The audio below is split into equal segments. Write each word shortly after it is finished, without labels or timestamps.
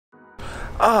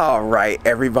All right,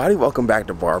 everybody, welcome back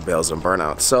to Barbells and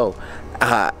Burnout. So,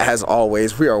 as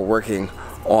always, we are working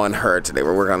on her today.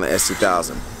 We're working on the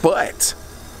S2000, but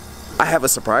I have a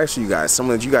surprise for you guys.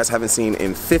 Someone that you guys haven't seen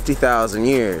in 50,000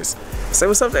 years. Say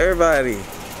what's up to everybody.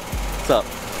 What's up?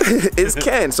 It's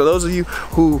Ken. So those of you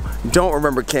who don't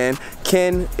remember Ken,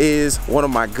 Ken is one of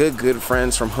my good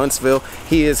friends from Huntsville.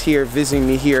 He is here visiting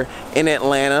me here in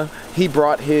Atlanta. He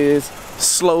brought his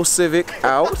slow Civic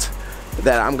out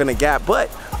that I'm gonna gap, but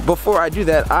before I do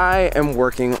that, I am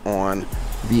working on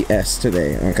the S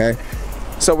today, okay?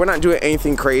 So we're not doing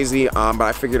anything crazy, but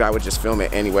I figured I would just film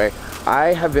it anyway.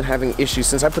 I have been having issues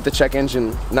since I put the check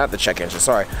engine, not the check engine,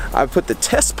 sorry. I put the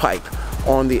test pipe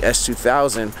on the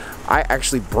S2000. I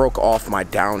actually broke off my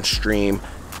downstream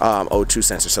O2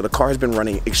 sensor. So the car has been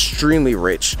running extremely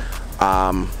rich.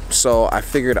 So I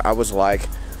figured I was like,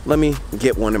 let me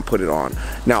get one and put it on.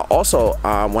 Now also,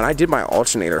 when I did my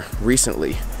alternator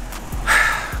recently,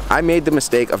 I made the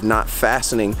mistake of not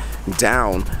fastening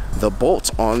down the bolts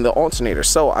on the alternator.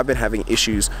 So I've been having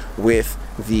issues with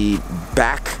the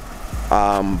back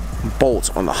bolts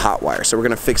on the hot wire. So we're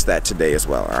gonna fix that today as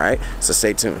well, all right? So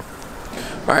stay tuned.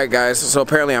 All right, guys, so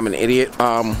apparently I'm an idiot.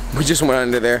 We just went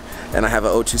under there and I have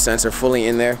an O2 sensor fully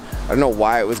in there. I don't know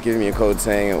why it was giving me a code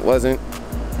saying it wasn't.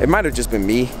 It might have just been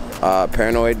me,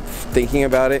 paranoid, thinking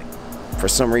about it. For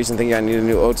some reason, thinking I need a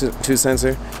new O2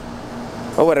 sensor.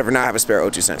 Or whatever, now I have a spare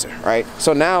O2 sensor, right?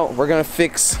 So now we're gonna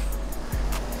fix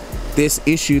this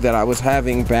issue that I was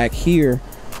having back here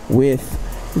with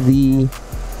the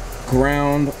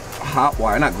ground hot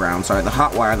wire, not ground, sorry, the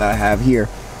hot wire that I have here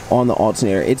on the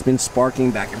alternator. It's been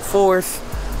sparking back and forth,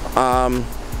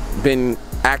 been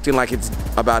acting like it's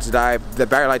about to die. The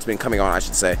battery light's been coming on, I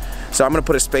should say. So I'm gonna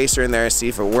put a spacer in there and see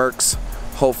if it works.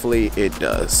 Hopefully it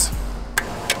does.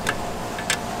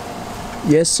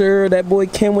 Yes, sir, that boy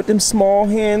Ken with them small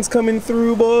hands coming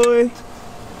through, boy. Wait,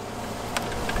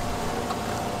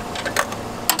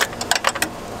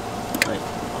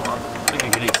 hold on. I think I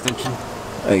get an extension.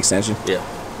 An extension? Yeah.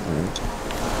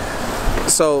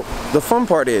 So the fun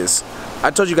part is, I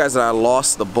told you guys that I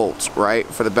lost the bolts, right,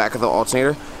 for the back of the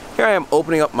alternator. Here I am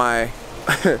opening up my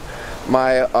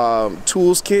my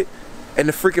tools kit, and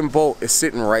the freaking bolt is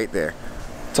sitting right there.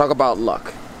 Talk about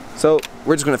luck. So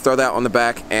we're just gonna throw that on the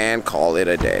back and call it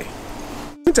a day.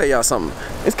 Let me tell y'all something.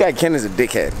 This guy Ken is a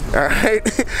dickhead. All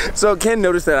right. So Ken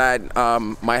noticed that I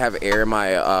might have air in my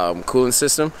coolant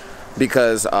system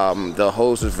because the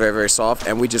hose was very soft,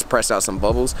 and we just pressed out some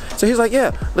bubbles. So he's like,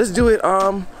 "Yeah, let's do it.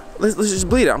 Let's just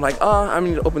bleed it." I'm like, I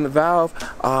need to open the valve,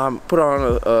 put on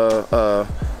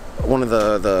one of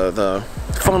the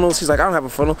funnels." He's like, "I don't have a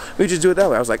funnel. We just do it that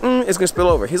way." I was like, "It's gonna spill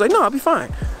over." He's like, "No, I'll be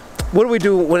fine." What do we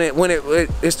do when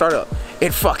it started up?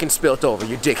 It fucking spilled over,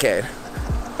 you dickhead.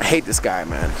 I hate this guy,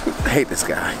 man. I hate this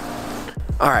guy.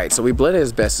 All right, so we bled it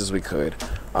as best as we could.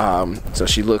 So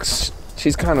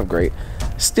she's kind of great.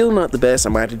 Still not the best. I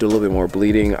might have to do a little bit more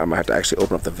bleeding. I might have to actually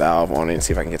open up the valve on it and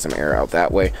see if I can get some air out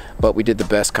that way. But we did the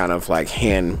best kind of like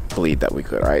hand bleed that we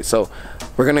could, all right? So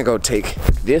we're gonna go take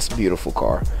this beautiful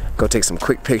car, go take some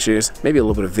quick pictures, maybe a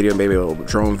little bit of video, maybe a little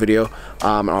drone video.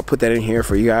 And I'll put that in here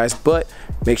for you guys, but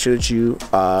make sure that you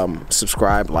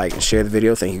subscribe, like, and share the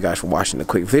video. Thank you guys for watching the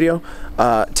quick video.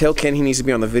 Tell Ken he needs to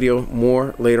be on the video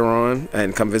more later on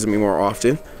and come visit me more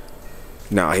often.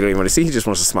 No, he don't even want to see, he just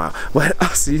wants to smile. But I'll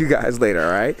see you guys later,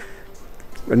 all right?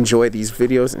 Enjoy these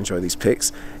videos, enjoy these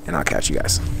pics, and I'll catch you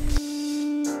guys.